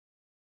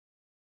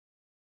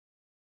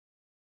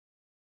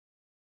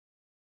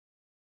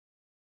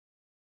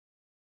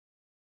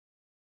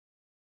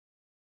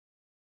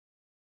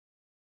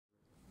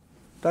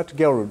Dr.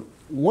 Gelrud,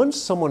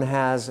 once someone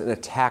has an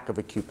attack of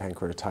acute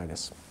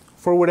pancreatitis,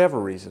 for whatever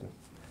reason,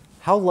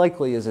 how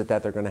likely is it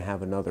that they're going to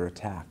have another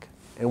attack?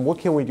 And what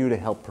can we do to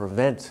help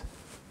prevent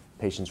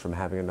patients from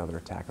having another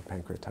attack of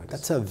pancreatitis?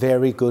 That's a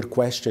very good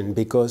question,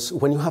 because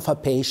when you have a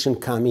patient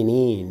coming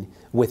in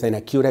with an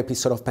acute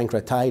episode of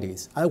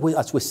pancreatitis,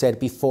 as we said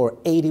before,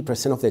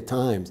 80% of the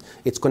times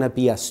it's going to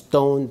be a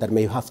stone that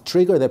may have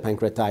triggered the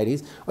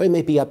pancreatitis, or it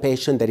may be a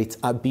patient that is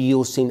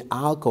abusing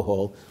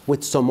alcohol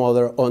with some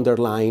other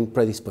underlying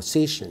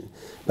predisposition.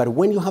 But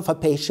when you have a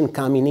patient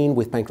coming in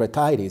with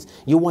pancreatitis,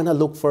 you want to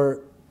look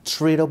for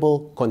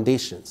treatable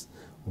conditions.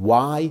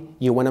 Why?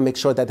 You want to make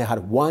sure that they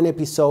had one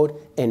episode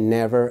and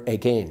never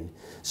again.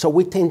 So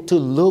we tend to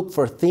look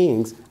for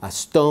things as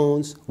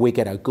stones. We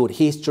get a good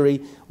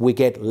history. We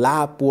get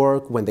lab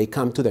work when they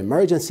come to the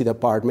emergency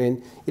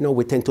department.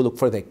 We tend to look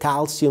for the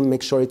calcium,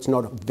 make sure it's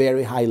not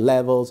very high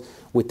levels.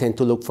 We tend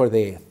to look for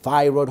the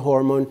thyroid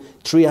hormone.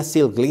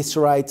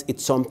 Triglycerides,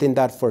 it's something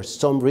that for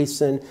some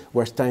reason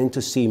we're starting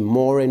to see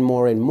more and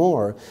more and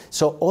more.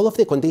 So all of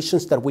the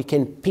conditions that we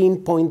can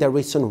pinpoint the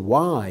reason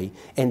why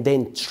and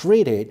then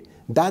treat it,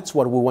 that's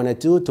what we want to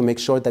do to make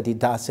sure that it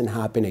doesn't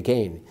happen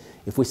again.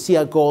 If we see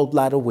a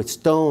gallbladder with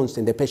stones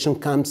and the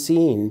patient comes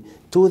in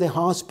to the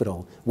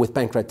hospital with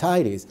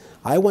pancreatitis,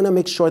 I want to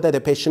make sure that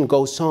the patient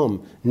goes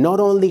home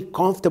not only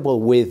comfortable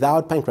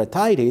without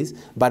pancreatitis,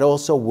 but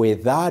also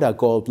without a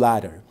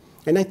gallbladder.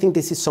 And I think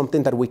this is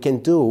something that we can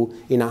do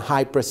in a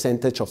high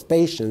percentage of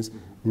patients,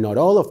 not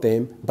all of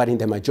them, but in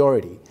the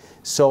majority.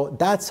 So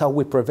that's how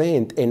we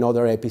prevent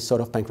another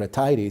episode of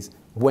pancreatitis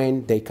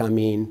when they come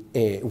in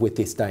with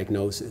this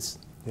diagnosis.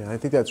 Yeah, I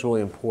think that's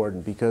really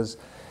important, because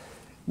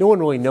no one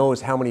really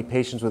knows how many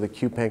patients with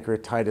acute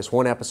pancreatitis,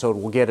 one episode,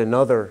 will get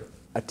another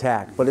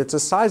attack, but it's a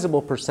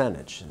sizable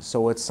percentage.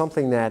 So it's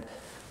something that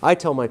I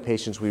tell my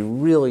patients we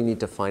really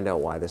need to find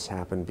out why this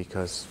happened,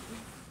 because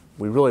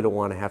we really don't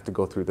want to have to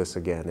go through this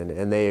again,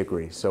 and they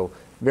agree. So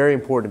very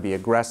important to be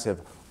aggressive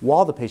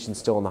while the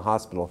patient's still in the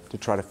hospital to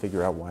try to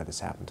figure out why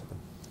this happened to them.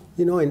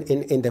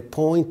 And the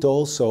point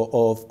also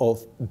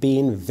of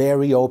being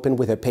very open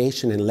with a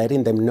patient and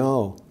letting them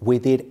know we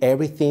did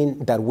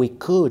everything that we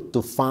could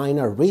to find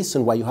a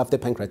reason why you have the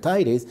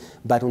pancreatitis,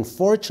 but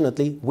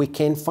unfortunately we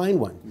can't find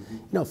one.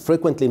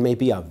 Frequently it may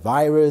be a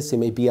virus, it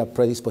may be a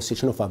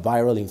predisposition of a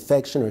viral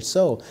infection or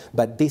so,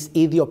 but this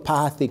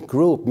idiopathic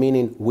group,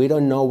 meaning we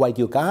don't know why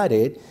you got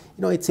it,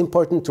 it's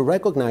important to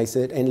recognize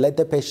it and let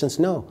the patients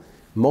know.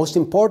 Most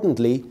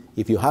importantly,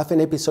 if you have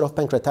an episode of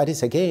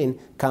pancreatitis again,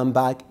 come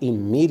back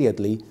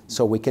immediately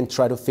so we can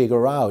try to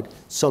figure out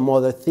some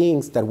other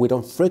things that we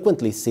don't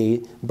frequently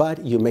see,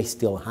 but you may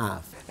still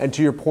have. And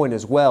to your point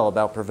as well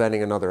about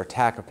preventing another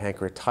attack of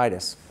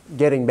pancreatitis,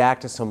 getting back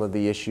to some of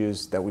the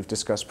issues that we've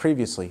discussed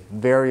previously,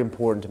 very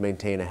important to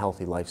maintain a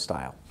healthy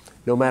lifestyle,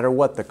 no matter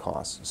what the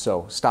cause.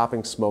 So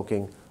stopping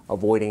smoking,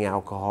 avoiding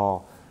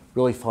alcohol,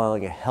 really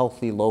following a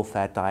healthy,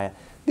 low-fat diet.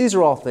 These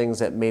are all things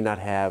that may not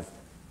have,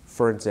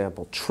 for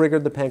example,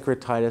 triggered the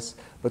pancreatitis,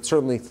 but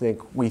certainly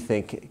we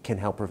think can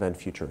help prevent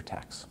future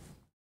attacks.